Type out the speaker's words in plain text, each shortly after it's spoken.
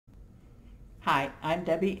Hi, I'm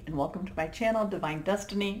Debbie and welcome to my channel Divine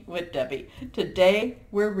Destiny with Debbie. Today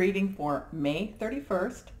we're reading for May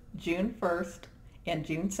 31st, June 1st, and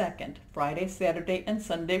June 2nd, Friday, Saturday, and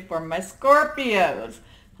Sunday for my Scorpios.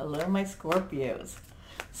 Hello, my Scorpios.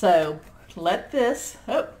 So let this,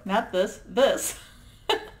 this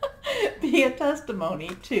be a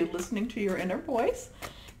testimony to listening to your inner voice,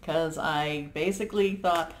 because I basically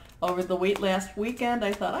thought over the last weekend,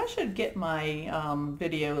 I thought I should get my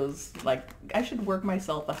videos, like I should work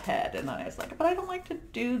myself ahead. And then I was like, but I don't like to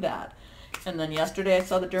do that. And then yesterday I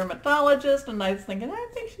saw the dermatologist and I was thinking, I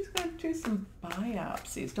think she's going to do some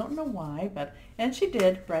biopsies. Don't know why, and she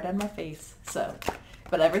did, right on my face. So,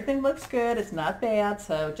 but everything looks good. It's not bad.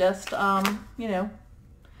 So just,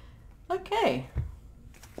 okay.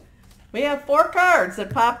 We have 4 cards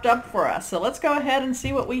that popped up for us. So let's go ahead and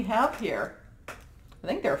see what we have here. I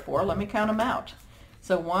think there are 4. Let me count them out.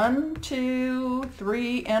 So 1, 2,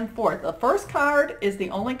 3, and 4. The first card is the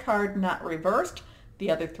only card not reversed. The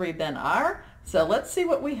other 3 then are. So let's see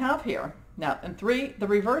what we have here. Now, and the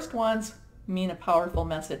reversed ones mean a powerful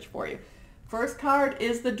message for you. First card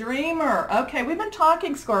is the Dreamer. Okay, we've been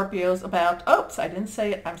talking, Scorpios, about, oops, I didn't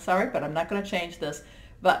say it. I'm sorry, but I'm not going to change this.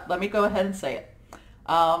 But let me go ahead and say it.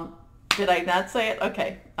 Did I not say it?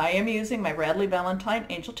 Okay. I am using my Radley Valentine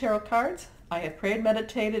Angel Tarot cards. I have prayed,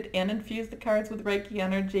 meditated, and infused the cards with Reiki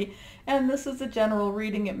energy, and this is a general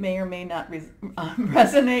reading. It may or may not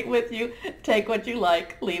resonate with you. Take what you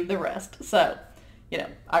like, leave the rest. So,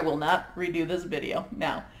 I will not redo this video.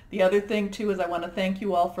 Now, the other thing, too, is I want to thank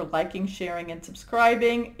you all for liking, sharing, and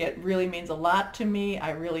subscribing. It really means a lot to me.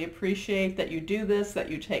 I really appreciate that you do this,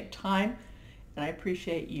 that you take time, and I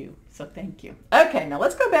appreciate you. So thank you. Okay, now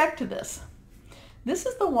let's go back to this. This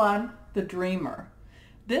is the one, the Dreamer.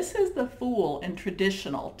 This is the Fool in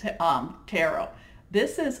traditional tarot.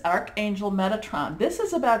 This is Archangel Metatron. This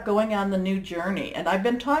is about going on the new journey. And I've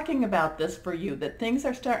been talking about this for you, that things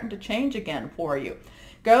are starting to change again for you.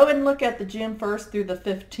 Go and look at the June 1st through the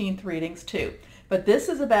 15th readings too. But this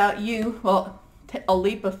is about you, well, a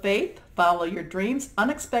leap of faith, follow your dreams,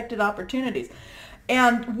 unexpected opportunities.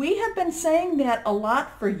 And we have been saying that a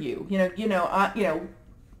lot for you.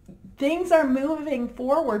 Things are moving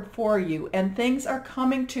forward for you and things are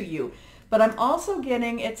coming to you. But I'm also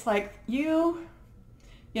getting, it's like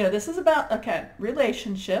this is about, okay,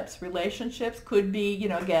 relationships. Relationships could be,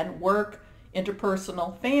 again, work,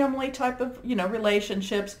 interpersonal, family type of,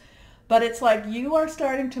 relationships. But it's like you are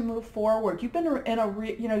starting to move forward. You've been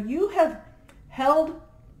in you have held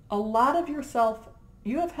a lot of yourself,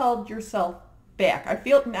 you have held yourself back.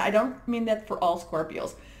 I don't mean that for all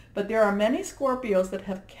Scorpios. But there are many Scorpios that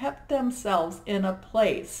have kept themselves in a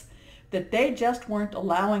place that they just weren't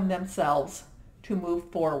allowing themselves to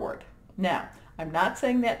move forward. Now, I'm not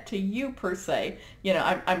saying that to you per se.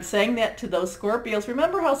 I'm saying that to those Scorpios.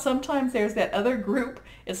 Remember how sometimes there's that other group?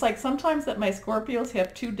 It's like sometimes that my Scorpios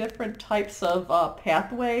have 2 different types of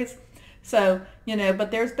pathways. So,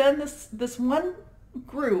 but there's been this one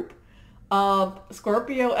group of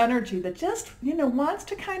Scorpio energy that just, wants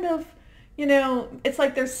to kind of, it's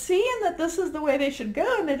like they're seeing that this is the way they should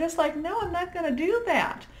go, and they're just like, no, I'm not going to do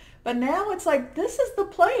that. But now it's like, this is the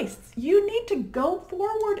place. You need to go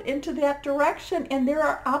forward into that direction, and there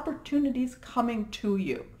are opportunities coming to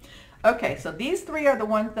you. Okay, so these 3 are the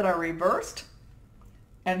ones that are reversed,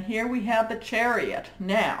 and here we have the Chariot.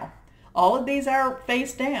 Now, all of these are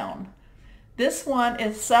face down. This one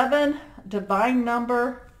is 7, divine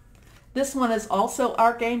number. This one is also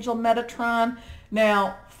Archangel Metatron.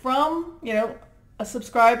 Now, from, a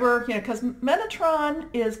subscriber, because Metatron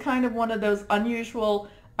is kind of one of those unusual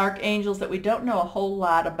archangels that we don't know a whole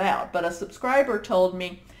lot about. But a subscriber told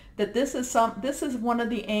me that this is one of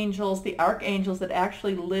the angels, the archangels that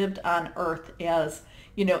actually lived on Earth as,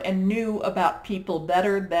 and knew about people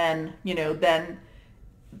better than, than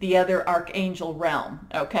the other archangel realm.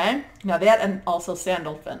 Okay? Now that, and also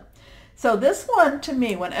Sandalphon. So this one, to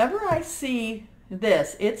me, whenever I see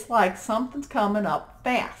this, it's like something's coming up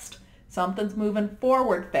fast. Something's moving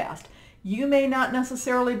forward fast. You may not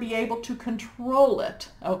necessarily be able to control it,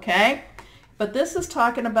 okay? But this is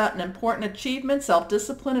talking about an important achievement,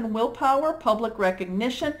 self-discipline and willpower, public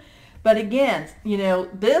recognition. But again,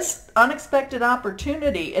 this unexpected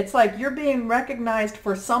opportunity, it's like you're being recognized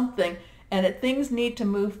for something and things need to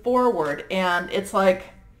move forward. And it's like,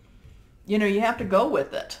 you have to go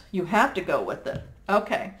with it. You have to go with it.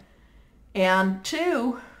 Okay. And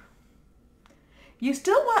 2, you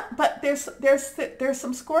still want, but there's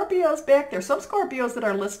some Scorpios back there. Some Scorpios that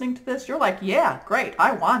are listening to this, you're like, yeah, great,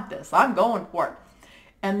 I want this. I'm going for it.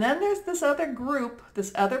 And then there's this other group,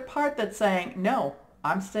 this other part that's saying, no,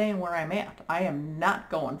 I'm staying where I'm at. I am not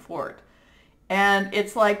going for it. And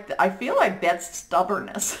it's like, I feel like that's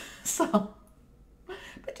stubbornness. So,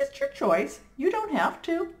 but it's your choice. You don't have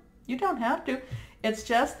to. You don't have to. It's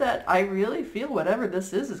just that I really feel whatever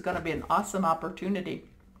this is going to be an awesome opportunity.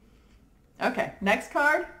 Okay, next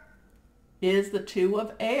card is the Two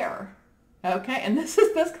of Air. Okay, and this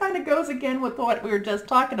kind of goes again with what we were just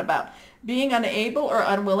talking about. Being unable or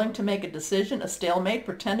unwilling to make a decision, a stalemate,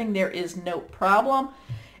 pretending there is no problem.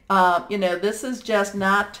 You know, this is just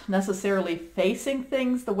not necessarily facing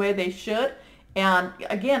things the way they should. And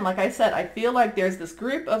again, like I said, I feel like there's this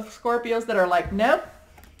group of Scorpios that are like, nope,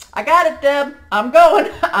 I got it, Deb. I'm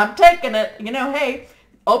going. I'm taking it. You know, hey,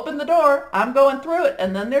 open the door. I'm going through it.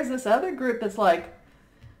 And then there's this other group that's like,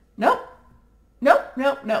 nope. Nope,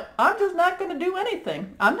 nope, nope. I'm just not going to do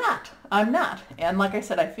anything. I'm not. And like I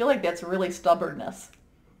said, I feel like that's really stubbornness.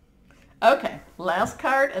 Okay, last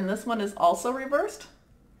card, and this one is also reversed.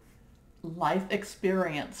 Life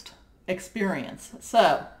experience.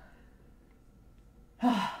 So,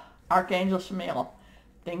 Archangel Shamiel,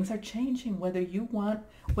 things are changing whether you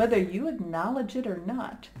acknowledge it or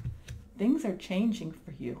not. Things are changing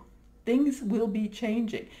for you. Things will be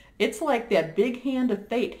changing. It's like that big hand of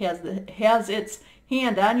fate has its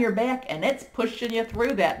hand on your back and it's pushing you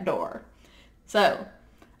through that door. So,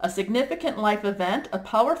 a significant life event, a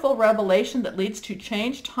powerful revelation that leads to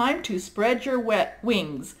change, time to spread your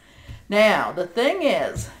wings. Now, the thing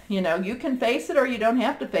is, you know, you can face it or you don't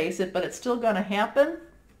have to face it, but it's still going to happen.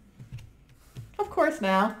 Of course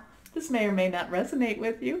now, this may or may not resonate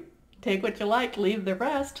with you. Take what you like, leave the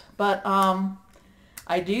rest. But,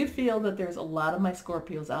 I do feel that there's a lot of my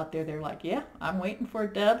Scorpios out there. They're like, yeah, I'm waiting for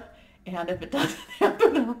it, Deb. And if it doesn't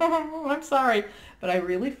happen, I'm sorry. But I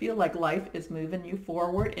really feel like life is moving you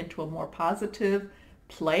forward into a more positive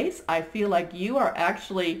place. I feel like you are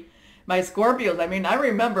actually my Scorpios. I mean, I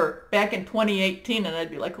remember back in 2018 and I'd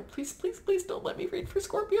be like, oh, please, please, please don't let me read for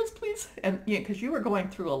Scorpios, please. And you know, because you were going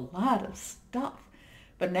through a lot of stuff.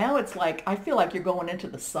 But now it's like, I feel like you're going into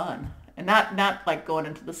the sun. And not like going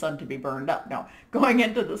into the sun to be burned up. No, going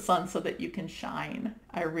into the sun so that you can shine.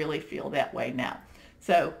 I really feel that way now.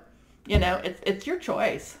 So, you know, it's your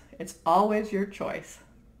choice. It's always your choice.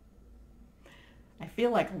 I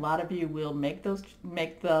feel like a lot of you will make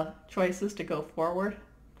the choices to go forward.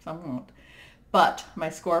 Some won't. But my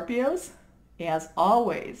Scorpios, as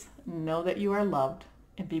always, know that you are loved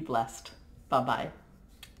and be blessed. Bye-bye.